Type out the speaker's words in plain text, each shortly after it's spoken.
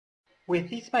With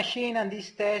this machine and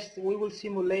this test, we will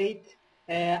simulate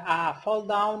a fall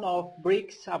down of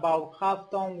bricks, about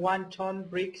half-ton, 1-ton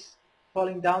bricks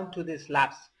falling down to the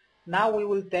slabs. Now we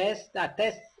will test a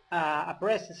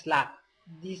press slab.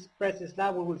 This press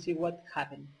slab, we will see what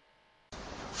happened.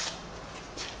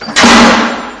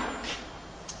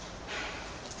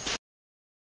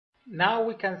 Now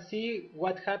we can see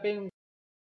what happened.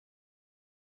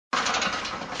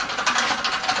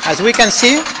 As we can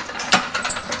see,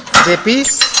 the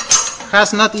piece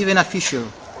has not even a fissure.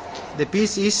 The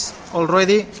piece is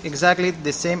already exactly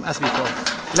the same as before.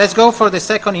 Let's go for the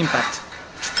second impact.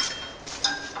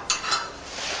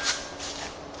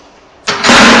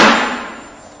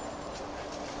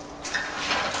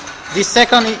 This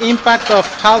second impact of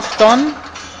half ton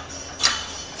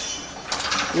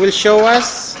will show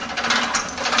us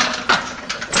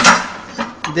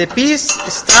the piece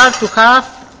start to have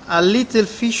a little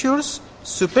fissures,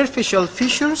 superficial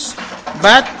fissures,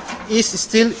 but is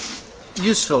still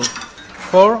useful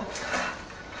for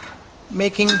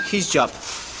making his job.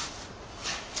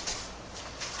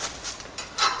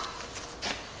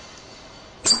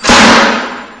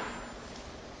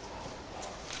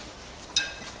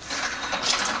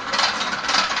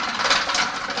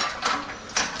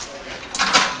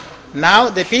 Now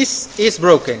the piece is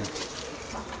broken.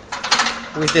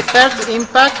 With the third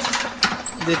impact,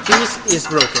 the piece is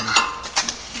broken.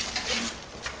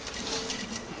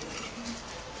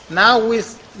 Now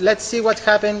let's see what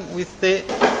happened with the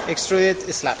extruded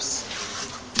slabs.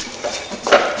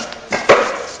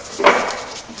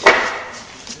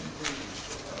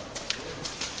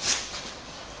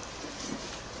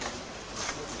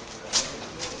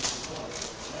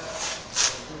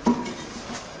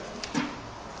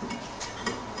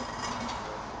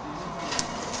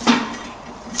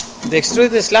 The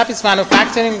extruded slab is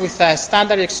manufactured with a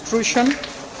standard extrusion.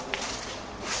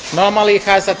 Normally it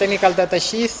has a technical data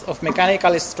sheet of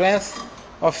mechanical strength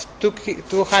of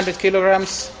 200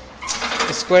 kilograms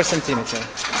square centimeter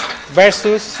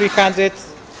versus 300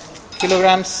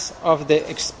 kilograms of the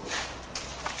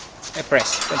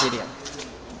press material.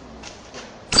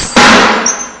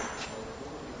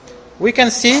 We can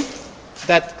see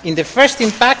that in the first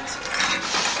impact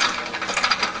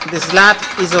the slab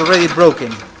is already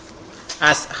broken,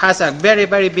 as has a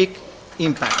very big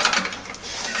impact.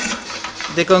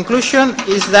 The conclusion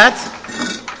is that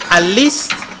at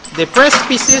least the press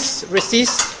pieces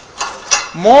resist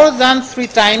more than 3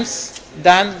 times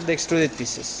than the extruded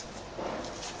pieces.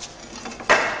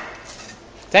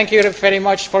 Thank you very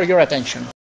much for your attention.